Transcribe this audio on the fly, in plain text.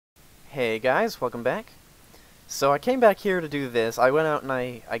Hey guys, welcome back. So I came back here to do this. I went out and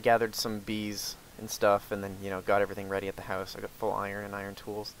I gathered some bees and stuff, and then, got everything ready at the house. I got full iron and iron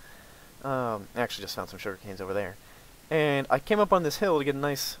tools. I actually just found some sugar canes over there. And I came up on this hill to get a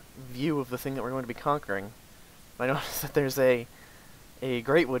nice view of the thing that we're going to be conquering. I noticed that there's a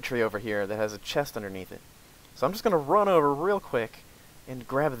great wood tree over here that has a chest underneath it. So I'm just going to run over real quick and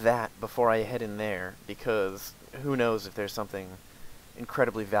grab that before I head in there, because who knows if there's something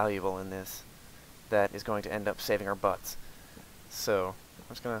incredibly valuable in this that is going to end up saving our butts. So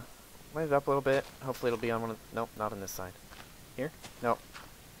I'm just gonna light it up a little bit. Hopefully it'll be on one of nope, not on this side. Here? Nope.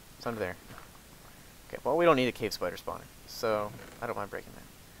 It's under there. Okay, well, we don't need a cave spider spawner, so I don't mind breaking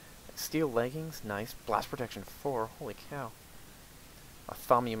that. Steel leggings, nice. Blast protection 4, holy cow. A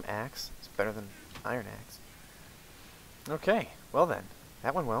thaumium axe, it's better than iron axe. Okay, well then,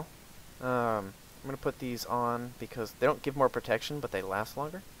 that went well. I'm going to put these on because they don't give more protection, but they last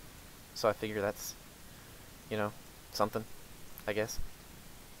longer. So I figure that's, something, I guess.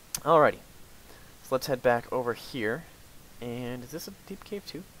 Alrighty. So let's head back over here. And is this a deep cave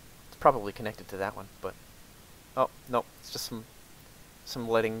too? It's probably connected to that one, but... Oh, no, it's just some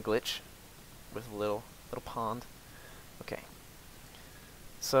letting glitch with a little pond. Okay.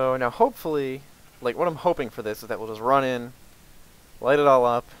 So now hopefully, like what I'm hoping for this is that we'll just run in, light it all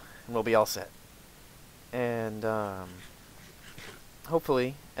up, and we'll be all set. And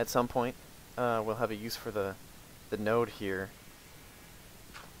hopefully at some point we'll have a use for the node here,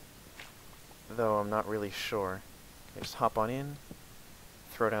 though I'm not really sure. Okay, just hop on in,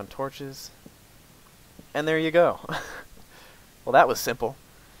 throw down torches, and there you go. Well, that was simple.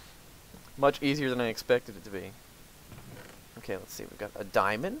 Much easier than I expected it to be. Okay, let's see, we've got a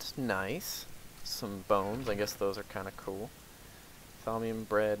diamond, nice. Some bones, I guess those are kind of cool. Thaumium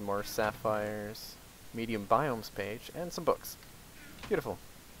bread, more sapphires. Medium biomes page, and some books. Beautiful.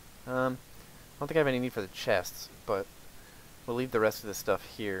 I don't think I have any need for the chests, but we'll leave the rest of the stuff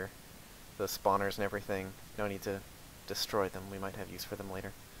here. The spawners and everything. No need to destroy them. We might have use for them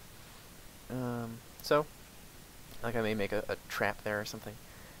later. So, like I may make a trap there or something.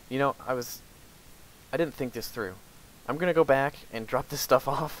 I didn't think this through. I'm gonna go back and drop this stuff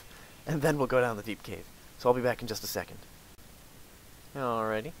off, and then we'll go down the deep cave. So I'll be back in just a second.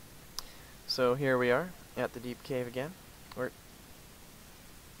 Alrighty. So here we are at the deep cave again.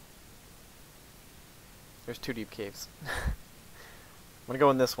 There's two deep caves. I'm gonna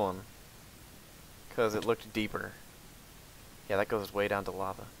go in this one because it looked deeper. Yeah, that goes way down to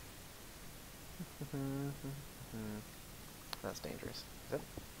lava. That's dangerous. Is that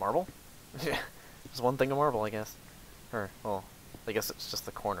marble? Yeah, there's one thing of marble, I guess. Or, well, I guess it's just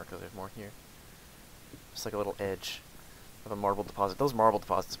the corner because there's more here. Just like a little edge of a marble deposit. Those marble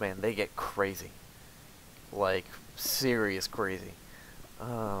deposits, man, they get crazy. Like, serious crazy.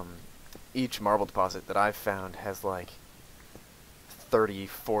 Each marble deposit that I've found has like 30,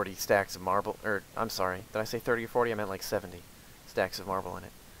 40 stacks of marble, or, I'm sorry, did I say 30 or 40? I meant like 70 stacks of marble in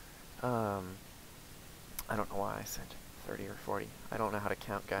it. I don't know why I said 30 or 40. I don't know how to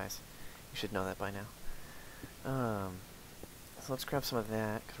count, guys. You should know that by now. So let's grab some of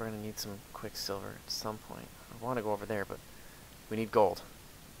that, because we're going to need some quicksilver at some point. I want to go over there, but we need gold,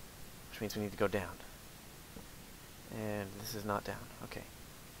 which means we need to go down. And this is not down. Okay.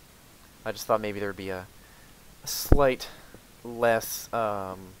 I just thought maybe there would be a slight less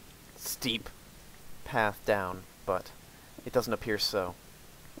steep path down, but it doesn't appear so.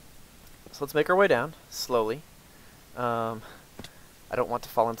 So let's make our way down, slowly. I don't want to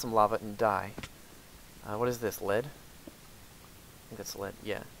fall in some lava and die. What is this, lead? I think that's lead.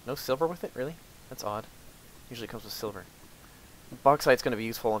 Yeah. No silver with it, really? That's odd. Usually it comes with silver. Bauxite's going to be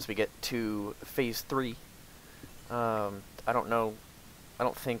useful once we get to phase 3. I don't know. I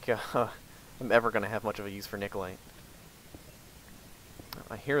don't think I'm ever going to have much of a use for nickelite.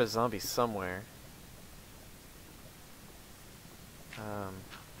 I hear a zombie somewhere.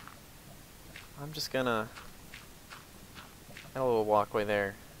 I'm just going to add a little walkway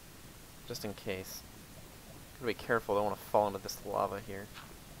there, just in case. Gotta be careful, don't want to fall into this lava here,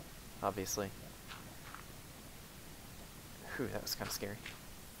 obviously. Whew, that was kind of scary.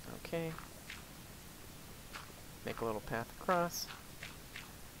 Okay. Make a little path across.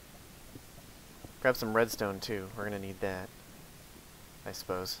 Grab some redstone too, we're gonna need that, I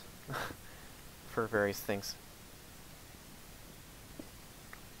suppose, for various things.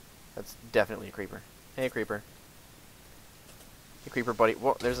 That's definitely a creeper. Hey, creeper. Hey, creeper buddy.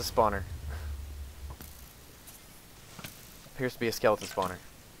 Whoa, there's a spawner. Appears to be a skeleton spawner.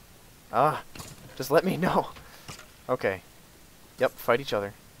 Ah, just let me know. Okay. Yep, fight each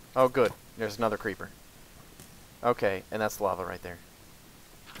other. Oh, good. There's another creeper. Okay, and that's lava right there.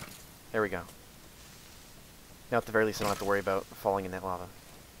 There we go. Now at the very least I don't have to worry about falling in that lava.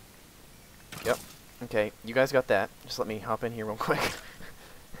 Yep. Okay, you guys got that. Just let me hop in here real quick.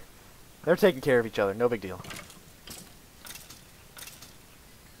 They're taking care of each other, no big deal.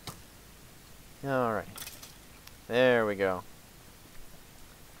 Alrighty. There we go.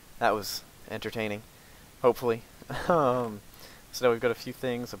 That was entertaining. Hopefully. So now we've got a few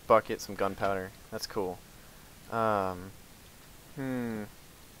things, a bucket, some gunpowder. That's cool. I'm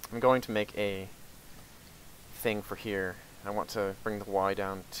going to make a thing for here. I want to bring the Y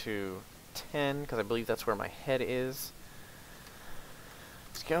down to 10, because I believe that's where my head is.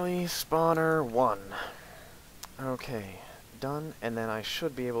 Skelly spawner 1. Okay, done, and then I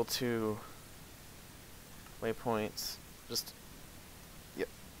should be able to waypoints, just, yep,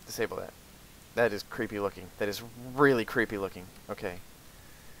 disable that. That is creepy looking. That is really creepy looking. Okay.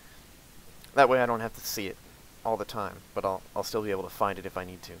 That way I don't have to see it all the time, but I'll still be able to find it if I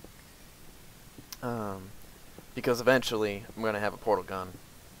need to. Because eventually I'm going to have a portal gun,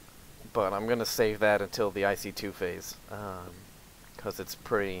 but I'm going to save that until the IC2 phase, because it's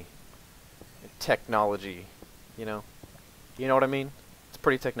pretty technology, you know? You know what I mean? It's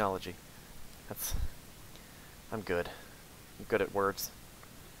pretty technology. I'm good. I'm good at words.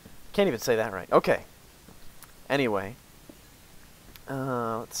 Can't even say that right. Okay. Anyway,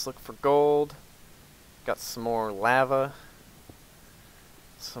 let's look for gold. Got some more lava.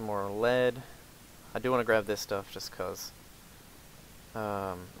 Some more lead. I do want to grab this stuff just because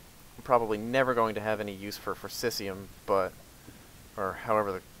I'm probably never going to have any use for forcisium, but, or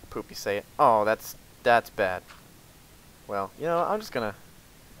however the poop you say it. Oh, that's bad. Well, you know, I'm just gonna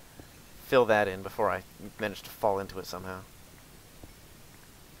fill that in before I manage to fall into it somehow.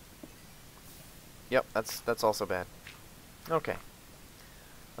 Yep, that's also bad. Okay.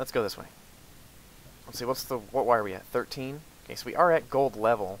 Let's go this way. Let's see, what Y are we at? 13? Okay, so we are at gold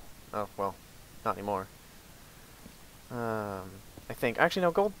level. Oh, well, not anymore. I think, actually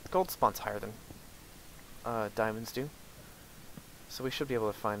no, gold spawns higher than diamonds do. So we should be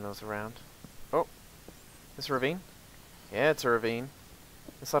able to find those around. Oh, this a ravine? Yeah, it's a ravine.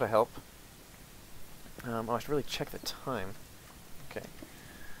 This ought to help. Oh, I should really check the time. Okay.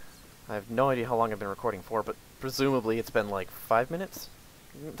 I have no idea how long I've been recording for, but presumably it's been like 5 minutes?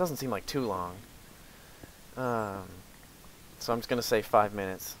 It doesn't seem like too long. So I'm just gonna say 5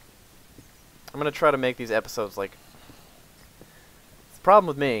 minutes. I'm gonna try to make these episodes like... The problem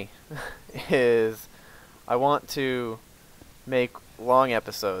with me is I want to make long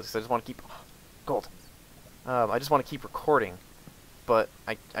episodes, because I just want to keep... Gold! I just want to keep recording, but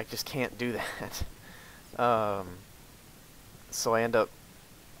I just can't do that. So I end up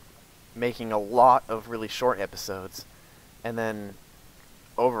making a lot of really short episodes, and then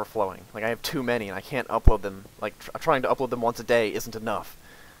overflowing. Like, I have too many, and I can't upload them. Like, trying to upload them once a day isn't enough.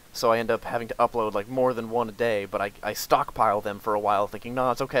 So I end up having to upload, like, more than one a day, but I stockpile them for a while, thinking,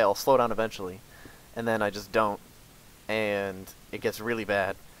 no, it's okay, I'll slow down eventually. And then I just don't, and it gets really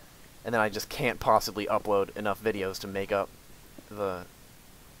bad. And then I just can't possibly upload enough videos to make up the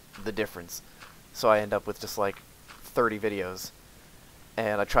difference. So I end up with just, like, 30 videos.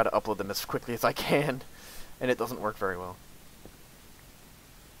 And I try to upload them as quickly as I can, and it doesn't work very well.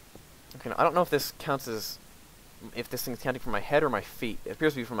 Okay, now I don't know if this counts as... if this thing's counting for my head or my feet. It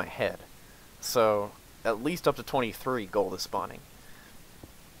appears to be for my head. So, at least up to 23 gold is spawning.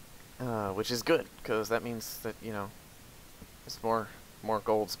 Which is good, because that means that, you know, there's more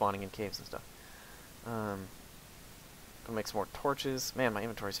gold spawning in caves and stuff. Gonna make some more torches. Man, my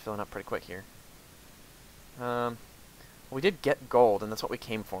inventory's filling up pretty quick here. We did get gold, and that's what we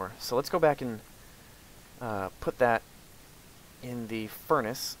came for. So let's go back and put that in the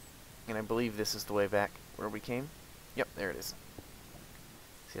furnace. And I believe this is the way back where we came. Yep, there it is.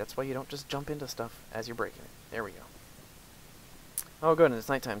 See, that's why you don't just jump into stuff as you're breaking it. There we go. Oh, good, and it's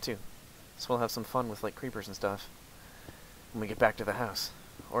nighttime, too. So we'll have some fun with, like, creepers and stuff when we get back to the house.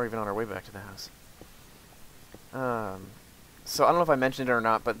 Or even on our way back to the house. So I don't know if I mentioned it or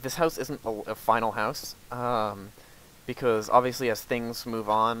not, but this house isn't a final house. Because obviously as things move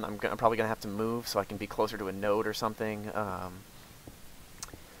on, I'm probably going to have to move so I can be closer to a node or something.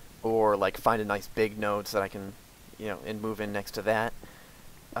 Or like find a nice big node so that I can, you know, and move in next to that.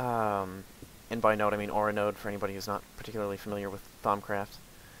 And by node I mean aura node for anybody who's not particularly familiar with Thaumcraft.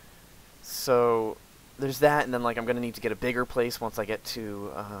 So there's that, and then like I'm going to need to get a bigger place once I get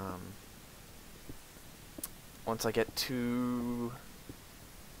to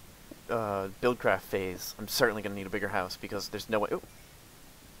BuildCraft phase. I'm certainly going to need a bigger house because there's no way... Ooh.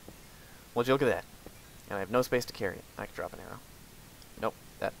 Would you look at that? And I have no space to carry it. I can drop an arrow. Nope,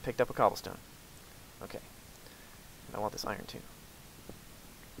 that picked up a cobblestone. Okay. And I want this iron too.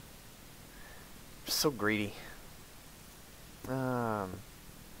 so greedy. But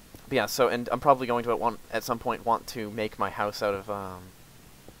yeah, so, and I'm probably going to at some point want to make my house out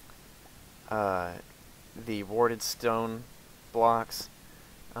of the warded stone blocks,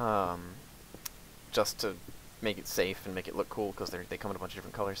 just to make it safe and make it look cool, because they come in a bunch of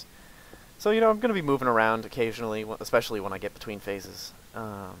different colors. So, you know, I'm going to be moving around occasionally, especially when I get between phases.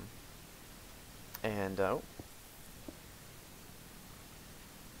 Oh.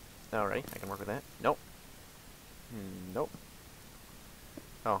 Alright, I can work with that. Nope. Nope.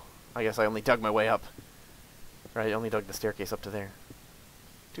 Oh, I guess I only dug my way up. Right, I only dug the staircase up to there.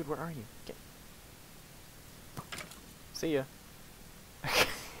 Dude, where are you? Get. See ya.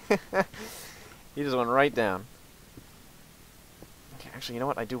 He just went right down. Okay, actually, you know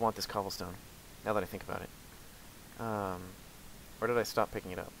what? I do want this cobblestone, now that I think about it. Where did I stop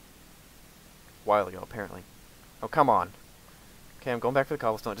picking it up? A while ago, apparently. Oh, come on. Okay, I'm going back for the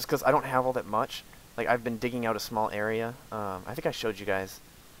cobblestone, just because I don't have all that much. Like, I've been digging out a small area. I think I showed you guys.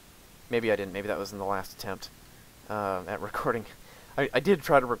 Maybe I didn't. Maybe that was in the last attempt at recording. I did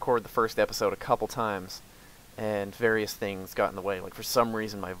try to record the first episode a couple times, and various things got in the way. Like, for some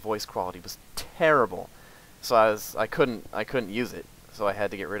reason, my voice quality was terrible, so I couldn't use it. So I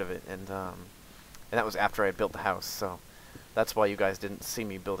had to get rid of it, and that was after I had built the house. So that's why you guys didn't see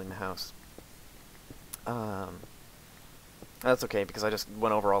me building the house. That's okay, because I just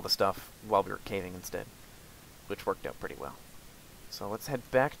went over all the stuff while we were caving instead, which worked out pretty well. So let's head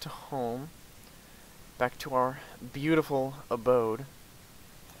back to home, back to our beautiful abode.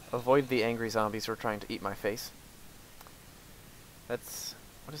 Avoid the angry zombies who are trying to eat my face. That's...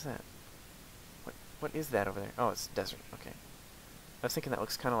 what is that? What is that over there? Oh, it's desert. Okay. I was thinking that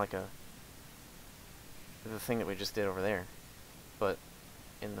looks kind of like the thing that we just did over there, but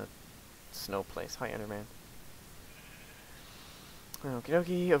in the snow place. Hi, Enderman. Okie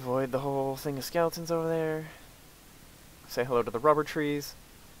dokie, avoid the whole thing of skeletons over there. Say hello to the rubber trees.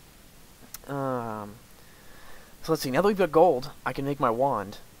 So let's see, now that we've got gold, I can make my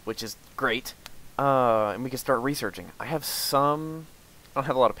wand, which is great. And we can start researching. I don't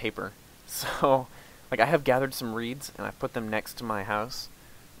have a lot of paper. So, like, I have gathered some reeds, and I've put them next to my house,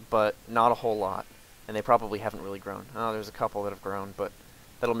 but not a whole lot. And they probably haven't really grown. Oh, there's a couple that have grown, but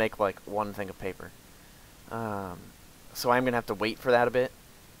that'll make, like, one thing of paper. So I'm going to have to wait for that a bit,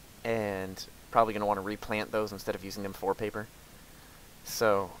 and probably going to want to replant those instead of using them for paper.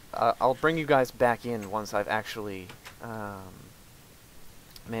 So I'll bring you guys back in once I've actually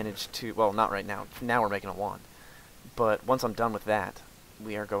managed to, well, not right now. Now we're making a wand. But once I'm done with that,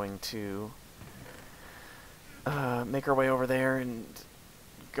 we are going to make our way over there, and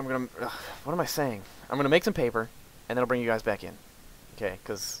I'm going to, what am I saying? I'm going to make some paper, and then I'll bring you guys back in. Okay,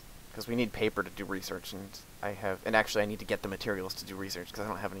 because we need paper to do research, and actually I need to get the materials to do research, because I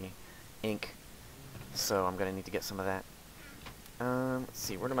don't have any ink, so I'm going to need to get some of that. Let's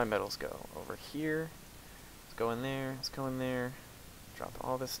see, where do my metals go? Over here. Let's go in there, let's go in there, drop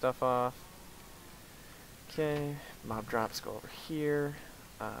all this stuff off. Okay, mob drops go over here.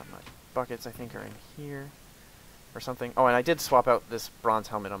 My buckets, I think, are in here, or something. Oh, and I did swap out this bronze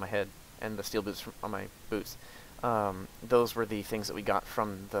helmet on my head, and the steel boots on my boots. Those were the things that we got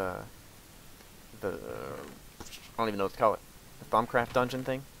from the I don't even know what to call it, the Thaumcraft dungeon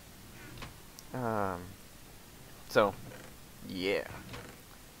thing. So, yeah.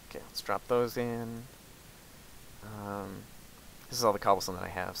 Okay, let's drop those in. This is all the cobblestone that I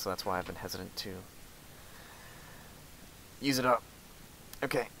have, so that's why I've been hesitant to use it up.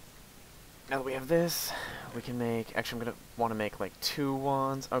 Okay. Now that we have this, we can make... Actually, I'm going to want to make, like, 2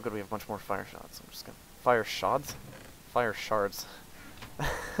 wands. Oh, good, we have a bunch more fire shards. I'm just going to... Fire shards? Fire shards.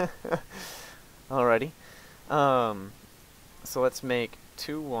 Alrighty. So let's make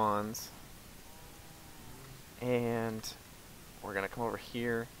 2 wands. And we're going to come over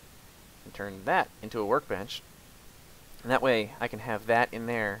here and turn that into a workbench. And that way I can have that in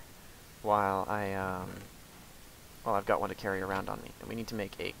there while I've got one to carry around on me. And we need to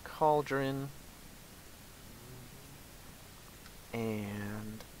make a cauldron.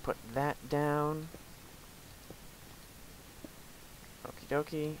 And put that down. Okie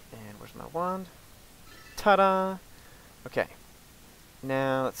dokie. And where's my wand? Ta-da! Okay.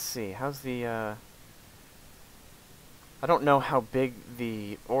 Now, let's see. How's the, I don't know how big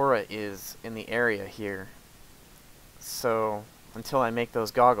the aura is in the area here. So, until I make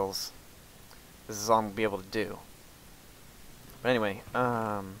those goggles, this is all I'm going to be able to do. But anyway,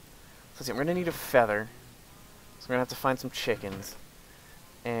 so let's see. I'm going to need a feather. So we're going to have to find some chickens.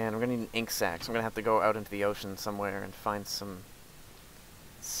 And we're going to need an ink sac. So I'm going to have to go out into the ocean somewhere and find some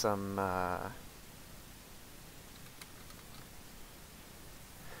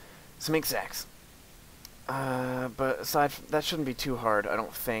ink sacs. But aside from that, shouldn't be too hard, I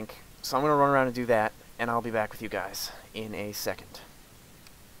don't think. So I'm gonna run around and do that, and I'll be back with you guys in a second.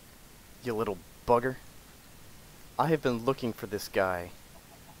 You little bugger. I have been looking for this guy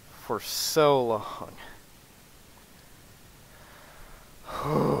for so long.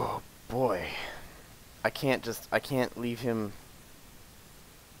 Oh boy. I can't leave him.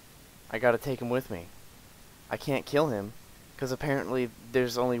 I gotta take him with me. I can't kill him, because apparently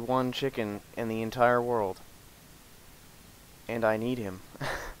there's only one chicken in the entire world. And I need him.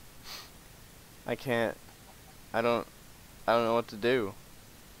 I can't. I don't know what to do.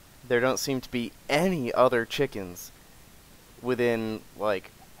 There don't seem to be any other chickens within, like,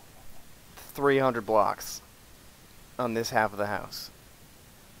 300 blocks on this half of the house.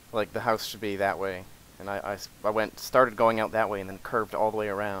 Like, the house should be that way. And I started going out that way and then curved all the way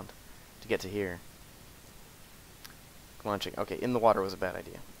around to get to here. Come on, chicken. Okay, in the water was a bad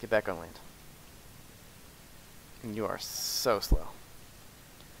idea. Get back on land. You are so slow.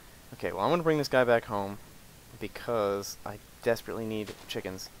 Okay, well, I'm going to bring this guy back home because I desperately need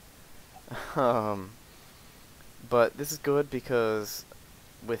chickens. But this is good because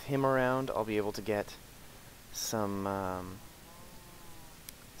with him around, I'll be able to get some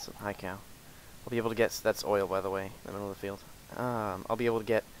hi cow. I'll be able to get, that's oil, by the way, in the middle of the field. I'll be able to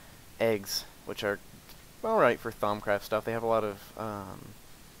get eggs, which are alright for Thaumcraft stuff. They have a lot of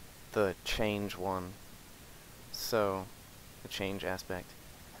the change one, so the change aspect.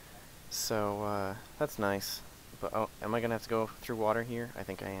 So that's nice. But oh, am I gonna have to go through water here? I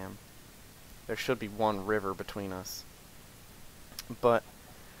think I am. There should be one river between us. But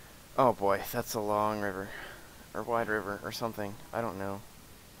oh boy, that's a long river, or wide river, or something. I don't know.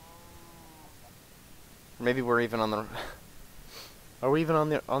 Maybe we're even on the. Are we even on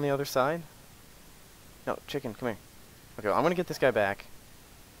the other side? No, chicken, come here. Okay, well, I'm gonna get this guy back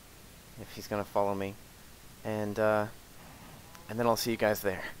if he's gonna follow me, and then I'll see you guys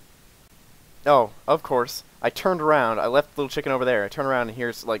there. Oh, of course. I turned around. I left the little chicken over there. I turned around and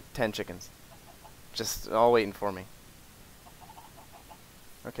here's like 10 chickens, just all waiting for me.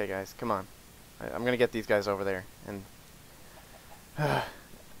 Okay, guys, come on. I'm gonna get these guys over there, and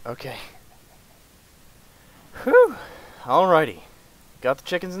okay. Whew. Alrighty. Got the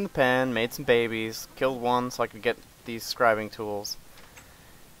chickens in the pen, made some babies, killed one so I could get these scribing tools.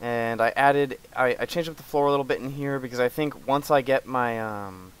 And I changed up the floor a little bit in here because I think once I get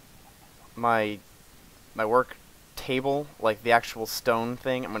my my work table, like the actual stone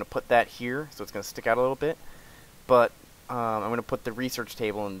thing, I'm going to put that here, so it's going to stick out a little bit. But I'm going to put the research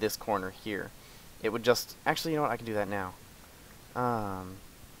table in this corner here. It would just, actually, you know what, I can do that now.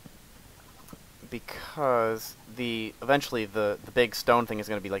 Because eventually the big stone thing is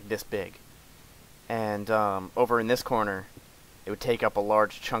going to be like this big. And over in this corner, it would take up a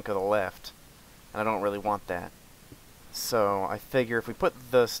large chunk of the left. And I don't really want that. So I figure if we put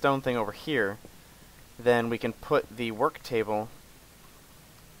the stone thing over here, then we can put the work table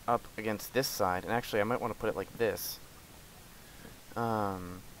up against this side. And actually, I might want to put it like this.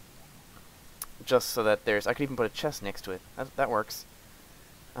 Just so that I could even put a chest next to it. That works.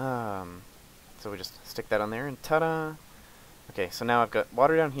 So we just stick that on there, and ta-da! Okay, so now I've got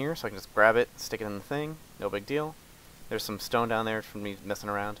water down here, so I can just grab it, stick it in the thing. No big deal. There's some stone down there from me messing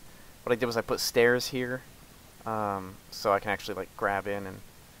around. What I did was I put stairs here, so I can actually like grab in, and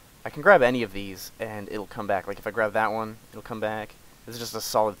I can grab any of these, and it'll come back. Like if I grab that one, it'll come back. This is just a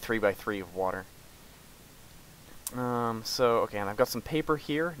solid 3x3 of water. So okay, and I've got some paper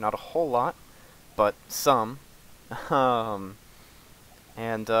here, not a whole lot, but some.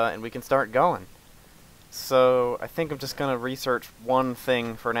 And we can start going. So I think I'm just gonna research one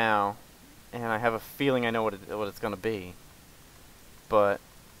thing for now, and I have a feeling I know what it's gonna be. But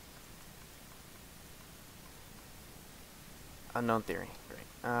unknown theory. Great.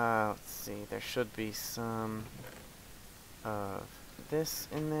 Let's see. There should be some of this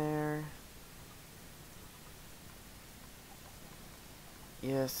in there.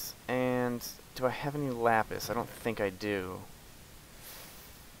 Yes, and do I have any lapis? I don't think I do.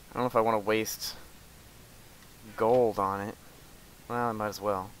 I don't know if I want to waste gold on it. Well, I might as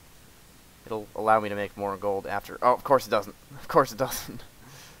well. It'll allow me to make more gold after. Oh, of course it doesn't. Of course it doesn't.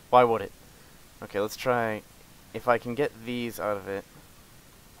 Why would it? Okay, let's try. If I can get these out of it.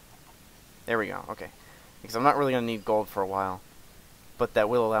 There we go. Okay. Because I'm not really going to need gold for a while. But that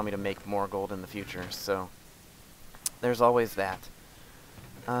will allow me to make more gold in the future. So, there's always that.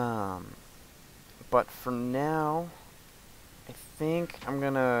 But for now, I think I'm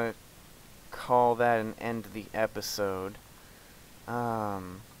gonna call that and end the episode. I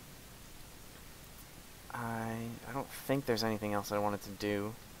don't think there's anything else I wanted to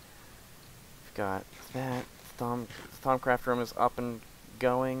do. I've got that. Thaumcraft room is up and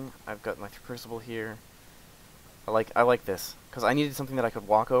going. I've got my crucible here. I like this because I needed something that I could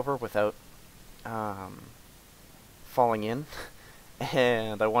walk over without falling in,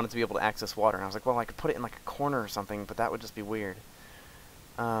 and I wanted to be able to access water. And I was like, well, I could put it in like a corner or something, but that would just be weird.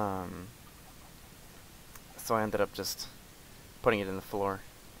 So I ended up just putting it in the floor,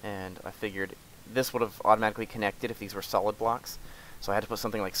 and I figured this would have automatically connected if these were solid blocks. So I had to put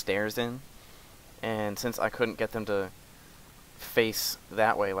something like stairs in, and since I couldn't get them to face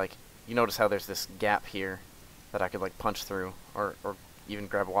that way, like, you notice how there's this gap here that I could like punch through or even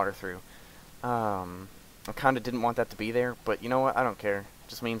grab water through. I kind of didn't want that to be there, but you know what? I don't care. It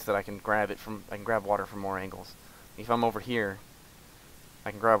just means that I can grab water from more angles. If I'm over here,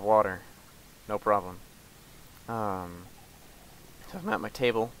 I can grab water, no problem. So if I'm at my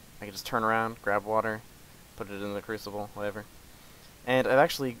table, I can just turn around, grab water, put it in the crucible, whatever. And I've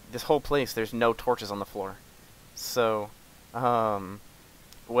actually, this whole place, there's no torches on the floor. So,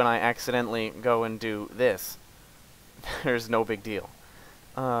 when I accidentally go and do this, there's no big deal.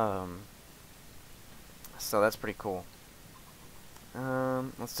 So that's pretty cool.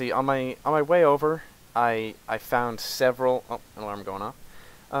 Let's see, on my way over, I found several, oh, an alarm going off.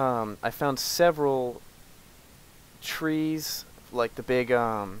 I found several trees, like the big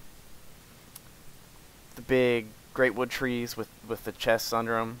great wood trees with the chests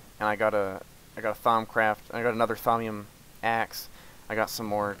under them, and I got a Thaumcraft. I got another Thaumium axe. I got some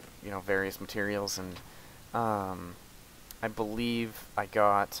more, various materials, and I believe I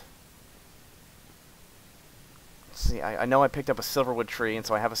got. Let's see, I know I picked up a silverwood tree, and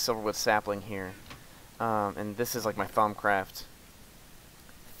so I have a silverwood sapling here, and this is like my Thaumcraft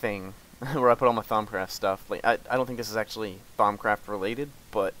thing where I put all my Thaumcraft stuff. Like I don't think this is actually Thaumcraft related,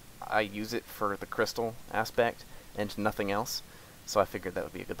 but I use it for the crystal aspect and nothing else, so I figured that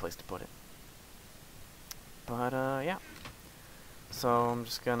would be a good place to put it. But yeah, so I'm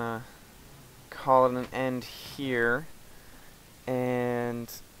just gonna call it an end here.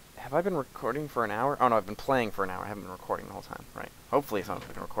 And have I been recording for an hour? Oh no, I've been playing for an hour. I haven't been recording the whole time, right? Hopefully it's not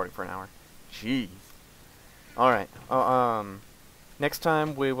been recording for an hour. Jeez. Alright, next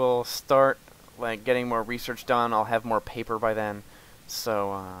time we will start like getting more research done. I'll have more paper by then,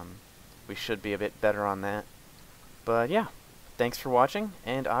 so we should be a bit better on that. But yeah, thanks for watching,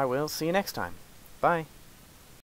 and I will see you next time. Bye.